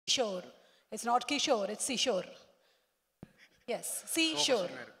Shore. It's not Kishore, it's Seashore. Yes,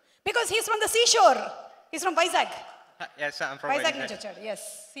 Seashore. Because he's from the seashore. He's from Vizag. Yes, I'm from Vizag Vizag. నుంచి వచ్చాడు. Yes,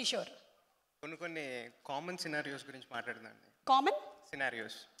 Seashore. కొన్ని common scenarios గురించి మాట్లాడుతున్నాను. Common?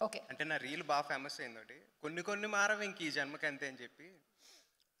 Scenarios. Okay. అంటే నా reel బాగా famous అయింది. కొన్ని మారవి ఇంక ఈ జన్మకి అంతే అని చెప్పి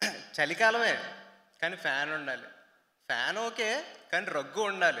చలికాలమే కానీ ఫ్యాన్ ఉండాలి. ఫ్యాన్ ఓకే కానీ రగ్గు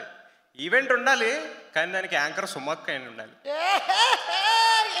ఉండాలి. ఈవెంట్ ఉండాలి కానీ దానికి యాంకర్ సుమక్ అయిన ఉండాలి.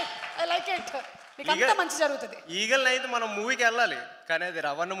 I like it. నీకంతా మంచి జరుగుతుంది. ఈగల్ అయితే మనం మూవీకి వెళ్ళాలి కానీ అది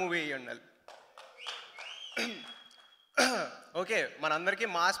రవణ మూవీ అయ్యి ఉండాలి. ఓకే, మనందరికీ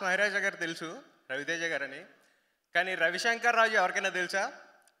మాస్ మహారాజా గారు తెలుసు, రవితేజ గారని. కానీ రవిశంకర్ రాజు ఎవరికైనా తెలుసా?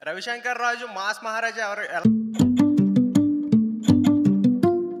 రవిశంకర్ రాజు మాస్ మహారాజా ఎవరు?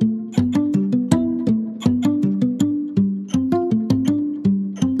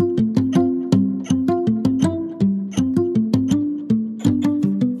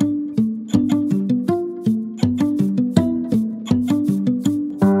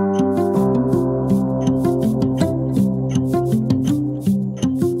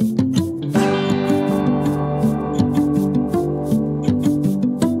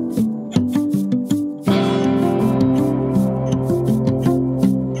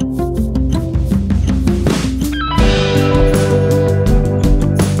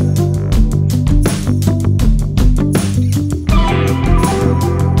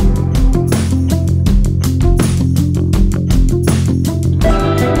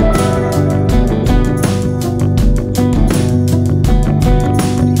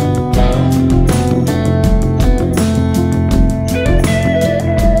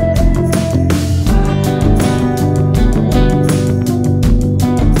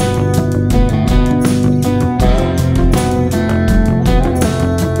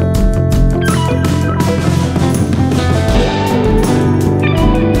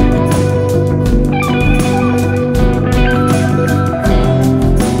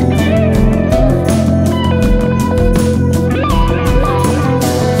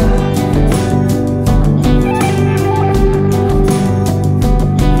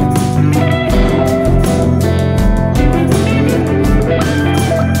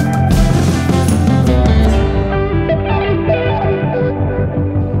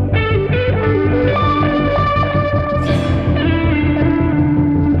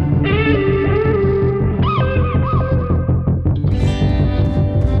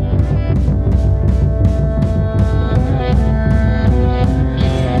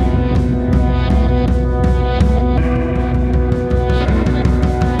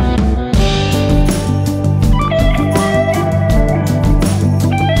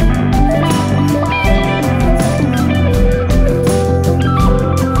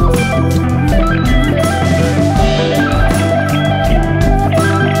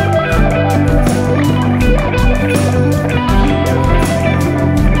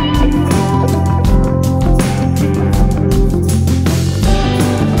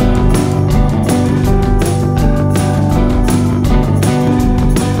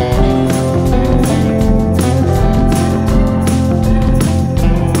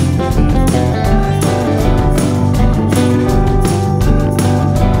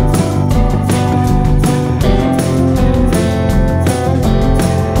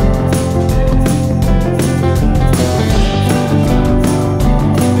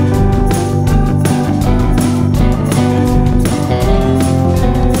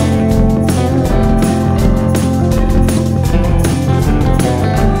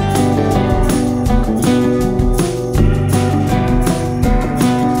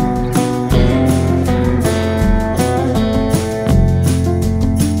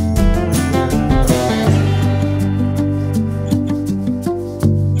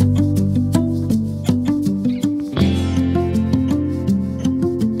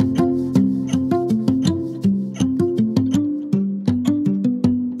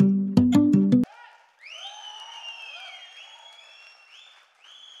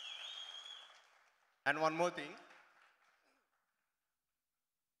 And one more thing.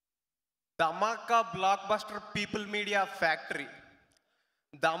 Dhamaka Blockbuster People Media Factory.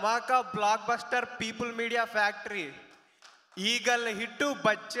 Dhamaka Blockbuster People Media Factory. Eagle hittu,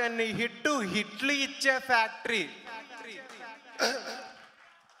 Bachchan hittu, Hitli iche factory.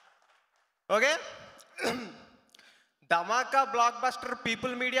 Okay? Dhamaka Blockbuster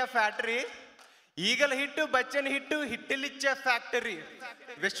People Media Factory. Eagle hittu, Bachchan hittu, Hitli iche factory.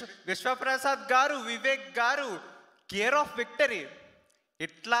 Vishwaprasad Garu, Vivek Garu, care of victory.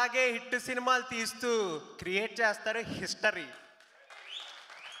 ఇట్లాగే hit సినిమాలు తీస్తూ create చేస్తారు history.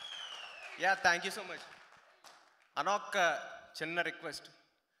 Yeah thank you so much. అన్న ఒక చిన్న request,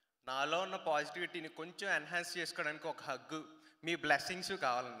 నాలో ఉన్న పాజిటివిటీని కొంచెం ఎన్హాన్స్ చేసుకోవడానికి ఒక హగ్గు, మీ బ్లెస్సింగ్స్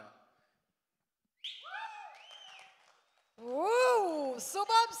కావాలన్నా.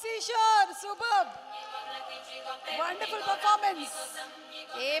 Super seashore, super, wonderful performance.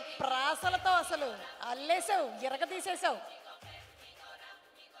 ఏ ప్రాసలతో అసలు అల్లేసావు, ఎరగ తీసేసావు.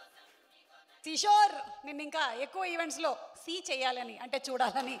 సీషోర్, నిన్ను ఇంకా ఎక్కువ ఈవెంట్స్ లో సీ చేయాలని, అంటే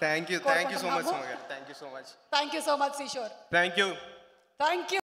చూడాలని. Thank you so much. Thank you so much. Thank you so much seashore. Thank you.